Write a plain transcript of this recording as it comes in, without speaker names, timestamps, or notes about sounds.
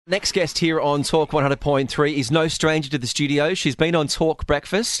Next guest here on Talk 100.3 is no stranger to the studio. She's been on Talk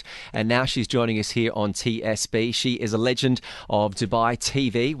Breakfast and now she's joining us here on TSB. She is a legend of Dubai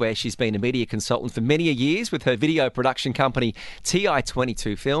TV, where she's been a media consultant for many years with her video production company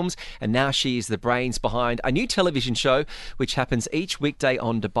TI22 Films, and now she is the brains behind a new television show which happens each weekday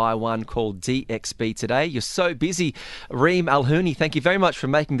on Dubai One called DXB Today. You're so busy. Reim, Houni, thank you very much for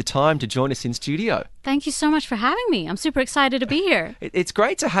making the time to join us in studio. Thank you so much for having me. I'm super excited to be here. It's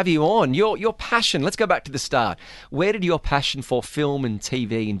great to have you on. Your passion, let's go back to the start. Where did your passion for film and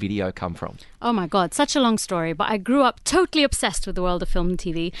TV and video come from? Oh my God, such a long story, but I grew up totally obsessed with the world of film and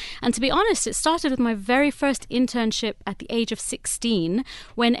TV. And to be honest, it started with my very first internship at the age of 16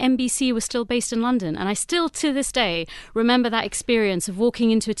 when NBC was still based in London. And I still, to this day, remember that experience of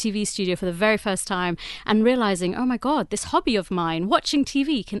walking into a TV studio for the very first time and realizing, oh my God, this hobby of mine, watching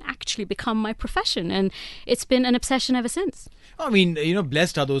TV, can actually become my profession. And it's been an obsession ever since. I mean,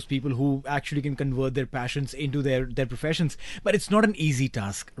 blessed are those people who actually can convert their passions into their professions. But it's not an easy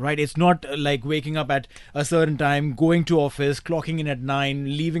task, right? It's not like waking up at a certain time, going to office, clocking in at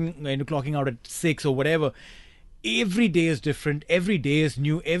 9, leaving, clocking out at 6 or whatever. Every day is different. Every day is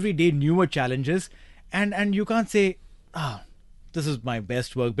new. Every day newer challenges. And you can't say, this is my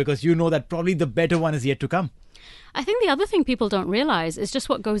best work, because you know that probably the better one is yet to come. I think the other thing people don't realize is just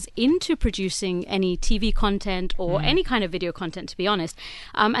what goes into producing any TV content or any kind of video content, to be honest,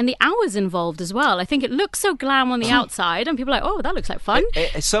 and the hours involved as well. I think it looks so glam on the outside and people are like, oh, that looks like fun.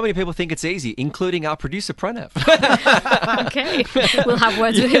 So many people think it's easy, including our producer, Pranav. Okay, we'll have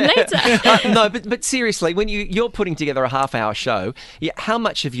words with him later. No, but seriously, when you're putting together a half-hour show, how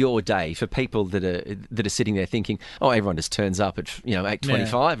much of your day, for people that are sitting there thinking, oh, everyone just turns up at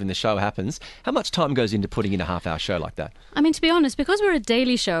 8:25 and the show happens, how much time goes into putting in a half-hour show like that? I mean, to be honest, because we're a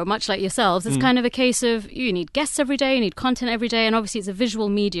daily show, much like yourselves, it's kind of a case of you need guests every day, you need content every day, and obviously it's a visual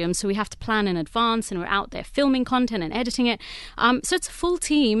medium, so we have to plan in advance, and we're out there filming content and editing it. So it's a full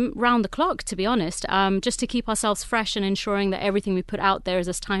team round the clock, to be honest, just to keep ourselves fresh and ensuring that everything we put out there is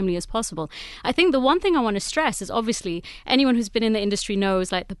as timely as possible. I think the one thing I want to stress is obviously anyone who's been in the industry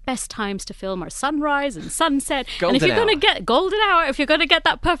knows like the best times to film are sunrise and sunset. Golden and if you're hour. going to get golden hour, if you're going to get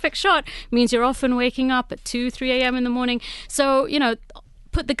that perfect shot, means you're often waking up at 2, 3 a.m. in the morning. So,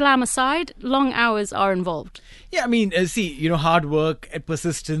 put the glam aside, long hours are involved. Yeah, I mean, hard work and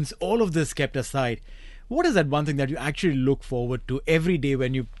persistence, all of this kept aside. What is that one thing that you actually look forward to every day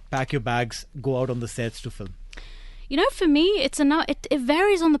when you pack your bags, go out on the sets to film? For me, it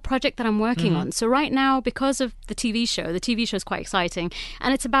varies on the project that I'm working on. So right now, because of the TV show is quite exciting.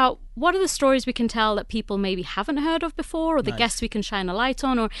 And it's about what are the stories we can tell that people maybe haven't heard of before, or the guests we can shine a light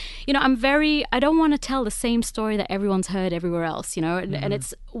on, or, I don't want to tell the same story that everyone's heard everywhere else, and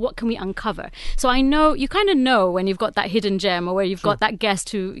it's what can we uncover? So I know, you kind of know when you've got that hidden gem or where you've got that guest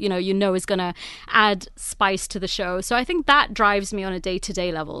who, is going to add spice to the show. So I think that drives me on a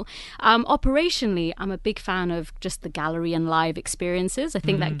day-to-day level. Operationally, I'm a big fan of just the gallery and live experiences. I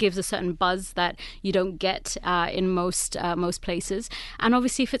think that gives a certain buzz that you don't get in most places. And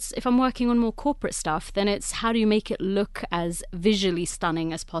obviously, if I'm working on more corporate stuff, then it's how do you make it look as visually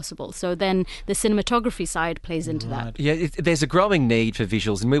stunning as possible. So then the cinematography side plays into that. Yeah, there's a growing need for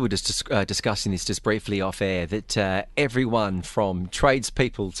visuals, and we were just discussing this just briefly off air, that everyone from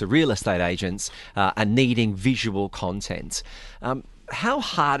tradespeople to real estate agents are needing visual content. How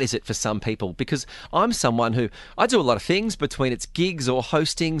hard is it for some people? Because I'm someone who, I do a lot of things between it's gigs or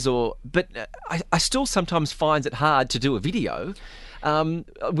hostings, but I still sometimes find it hard to do a video.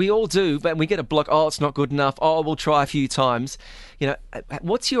 We all do, but we get a block. Oh, it's not good enough. Oh, we'll try a few times.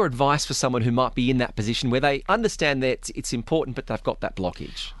 What's your advice for someone who might be in that position where they understand that it's important, but they've got that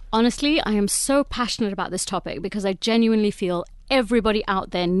blockage? Honestly, I am so passionate about this topic because I genuinely feel everybody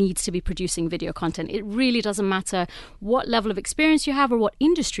out there needs to be producing video content. It really doesn't matter what level of experience you have or what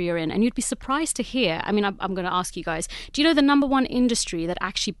industry you're in. And you'd be surprised to hear, I'm going to ask you guys, do you know the number one industry that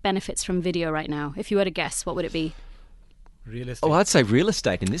actually benefits from video right now? If you were to guess, what would it be? Real estate. Oh, I'd say real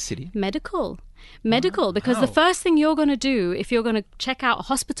estate in this city. Medical, because the first thing you're going to do if you're going to check out a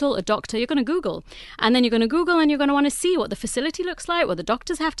hospital, a doctor, you're going to Google. And then you're going to Google and you're going to want to see what the facility looks like, what the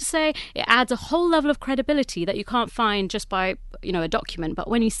doctors have to say. It adds a whole level of credibility that you can't find just by, a document. But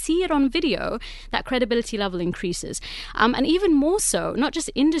when you see it on video, that credibility level increases. And even more so, not just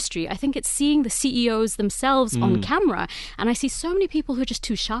industry, I think it's seeing the CEOs themselves on camera. And I see so many people who are just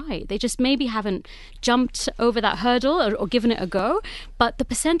too shy. They just maybe haven't jumped over that hurdle or given it a go. But the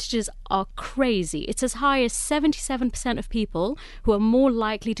percentages are crazy crazy. It's as high as 77% of people who are more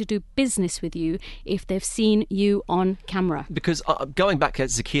likely to do business with you if they've seen you on camera. Because going back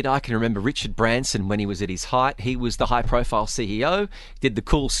as a kid, I can remember Richard Branson when he was at his height. He was the high-profile CEO, did the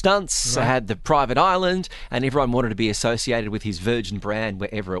cool stunts, had the private island, and everyone wanted to be associated with his Virgin brand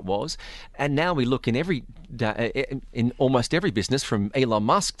wherever it was. And now we look in almost every business, from Elon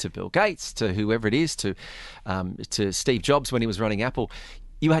Musk to Bill Gates to whoever it is, to Steve Jobs when he was running Apple.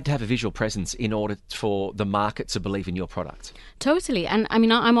 You had to have a visual presence in order for the market to believe in your product. Totally. And I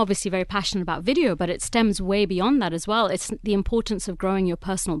mean, I'm obviously very passionate about video, but it stems way beyond that as well. It's the importance of growing your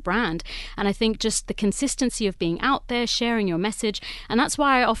personal brand. And I think just the consistency of being out there, sharing your message. And that's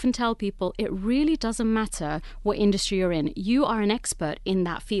why I often tell people it really doesn't matter what industry you're in. You are an expert in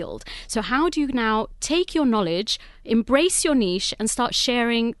that field. So how do you now take your knowledge, embrace your niche, and start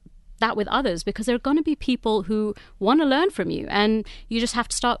sharing that with others? Because there are going to be people who want to learn from you, and you just have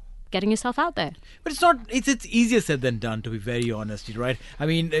to start getting yourself out there. But it's easier said than done, to be very honest, right? I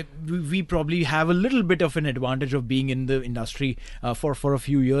mean, we probably have a little bit of an advantage of being in the industry for a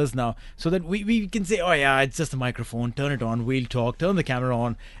few years now, so that we can say, oh yeah, it's just a microphone, turn it on, we'll talk, turn the camera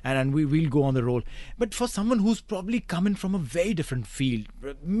on, and we'll go on the roll. But for someone who's probably coming from a very different field,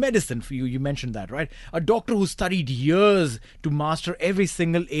 medicine, for you mentioned that, right? A doctor who studied years to master every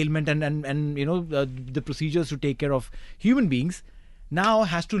single ailment and you know, the procedures to take care of human beings, now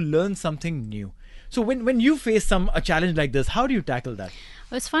has to learn something new. So when you face a challenge like this, how do you tackle that?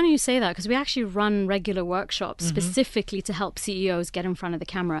 Well, it's funny you say that, because we actually run regular workshops specifically to help CEOs get in front of the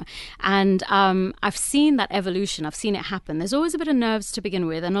camera. And I've seen that evolution. I've seen it happen. There's always a bit of nerves to begin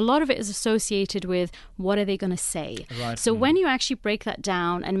with, and a lot of it is associated with what are they going to say. Right. So when you actually break that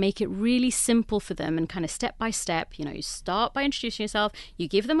down and make it really simple for them and kind of step by step, you know, you start by introducing yourself, you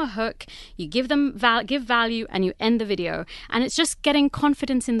give them a hook, you give them give value, and you end the video. And it's just getting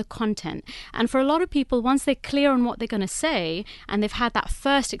confidence in the content. And for a lot of people, once they're clear on what they're going to say and they've had that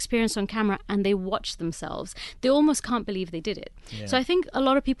first experience on camera and they watch themselves, they almost can't believe they did it. Yeah. So I think a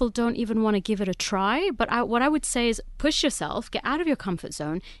lot of people don't even want to give it a try. But what I would say is push yourself, get out of your comfort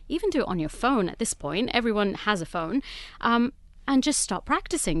zone, even do it on your phone at this point. Everyone has a phone. And just start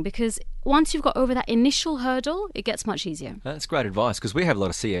practicing, because once you've got over that initial hurdle, it gets much easier. That's great advice, because we have a lot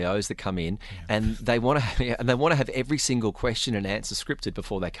of CEOs that come in and they want to have every single question and answer scripted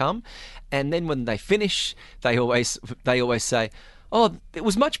before they come, and then when they finish, they always say, oh, it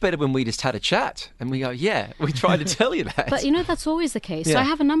was much better when we just had a chat. And we go, yeah, we tried to tell you that. But, you know, that's always the case. Yeah. So I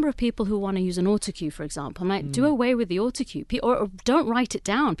have a number of people who want to use an autocue, for example. I'm like, do away with the autocue. Or don't write it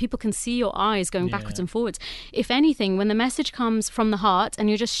down. People can see your eyes going backwards and forwards. If anything, when the message comes from the heart and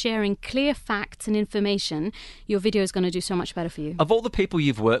you're just sharing clear facts and information, your video is going to do so much better for you. Of all the people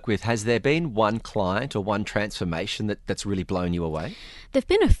you've worked with, has there been one client or one transformation that's really blown you away? There've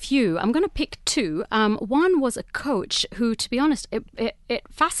been a few. I'm going to pick two. One was a coach who, to be honest, it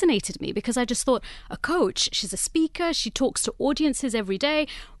fascinated me, because I just thought, a coach, she's a speaker, she talks to audiences every day.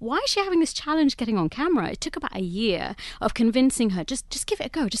 Why is she having this challenge getting on camera? It took about a year of convincing her, just give it a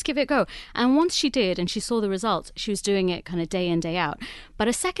go, just give it a go. And once she did and she saw the results, she was doing it kind of day in, day out. But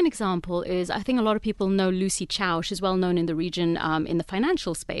a second example is, I think a lot of people know Lucy Chow. She's well known in the region in the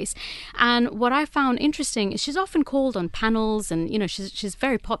financial space. And what I found interesting is she's often called on panels, and, you know, she's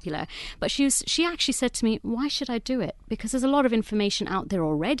very popular. But she actually said to me, why should I do it? Because there's a lot of information out there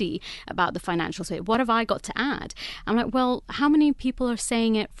already about the financial space. What have I got to add? I'm like, well, how many people are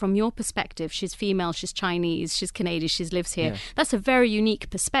saying it from your perspective? She's female, she's Chinese, she's Canadian, she lives here. Yeah. That's a very unique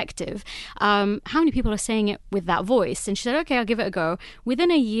perspective. How many people are saying it with that voice? And she said, okay, I'll give it a go.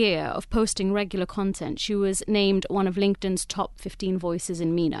 Within a year of posting regular content, she was named one of LinkedIn's top 15 voices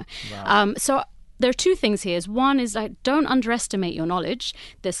in MENA. Wow. So there are two things here. One is, like, don't underestimate your knowledge.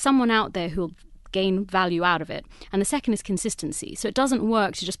 There's someone out there who'll gain value out of it. And the second is consistency. So it doesn't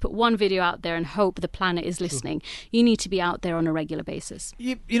work to just put one video out there and hope the planet is listening. You need to be out there on a regular basis.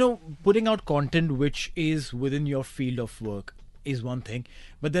 You know, putting out content which is within your field of work is one thing,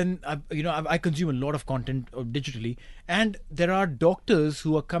 but then I consume a lot of content digitally, and there are doctors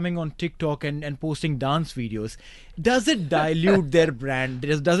who are coming on TikTok and posting dance videos. Does it dilute their brand?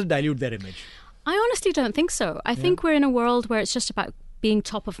 Does it dilute their image? I honestly don't think so. I think we're in a world where it's just about being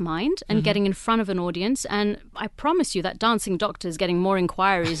top of mind and getting in front of an audience. And I promise you that dancing doctor is getting more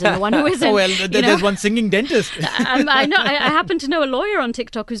inquiries than the one who isn't. Oh, well, there's one singing dentist. I know. I happen to know a lawyer on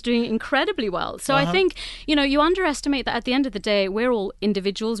TikTok who's doing incredibly well. So I think, you underestimate that at the end of the day, we're all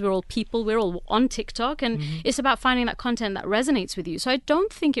individuals, we're all people, we're all on TikTok, and it's about finding that content that resonates with you. So I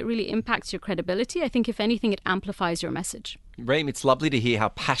don't think it really impacts your credibility. I think, if anything, it amplifies your message. Reim, it's lovely to hear how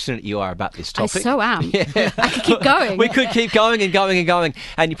passionate you are about this topic. I so am. I could keep going. We could keep going and going and going,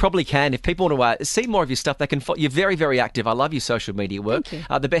 and you probably can. If people want to see more of your stuff, they can. You're very, very active. I love your social media work. Thank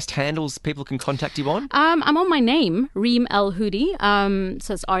you. The best handles people can contact you on? I'm on my name, Reim El Houdi.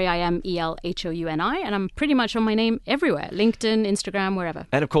 So it's REIMELHOUNI, and I'm pretty much on my name everywhere: LinkedIn, Instagram, wherever.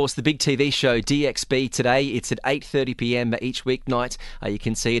 And of course, the big TV show DXB Today. It's at 8:30 p.m. each weeknight. You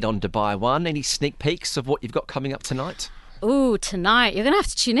can see it on Dubai One. Any sneak peeks of what you've got coming up tonight? Oh, tonight. You're going to have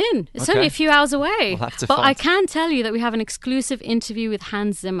to tune in. It's Okay. only a few hours away. We'll have to but find- I can tell you that we have an exclusive interview with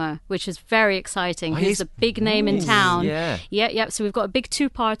Hans Zimmer, which is very exciting. He's a big name in town. Yeah. Yeah. So we've got a big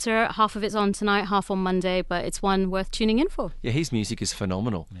two-parter. Half of it's on tonight, half on Monday, but it's one worth tuning in for. Yeah, his music is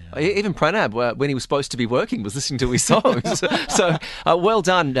phenomenal. Even Pranab, when he was supposed to be working, was listening to his songs. so well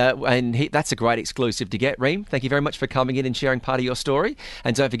done. That's a great exclusive to get. Reim, thank you very much for coming in and sharing part of your story.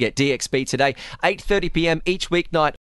 And don't forget, DXB Today, 8:30 p.m. each weeknight.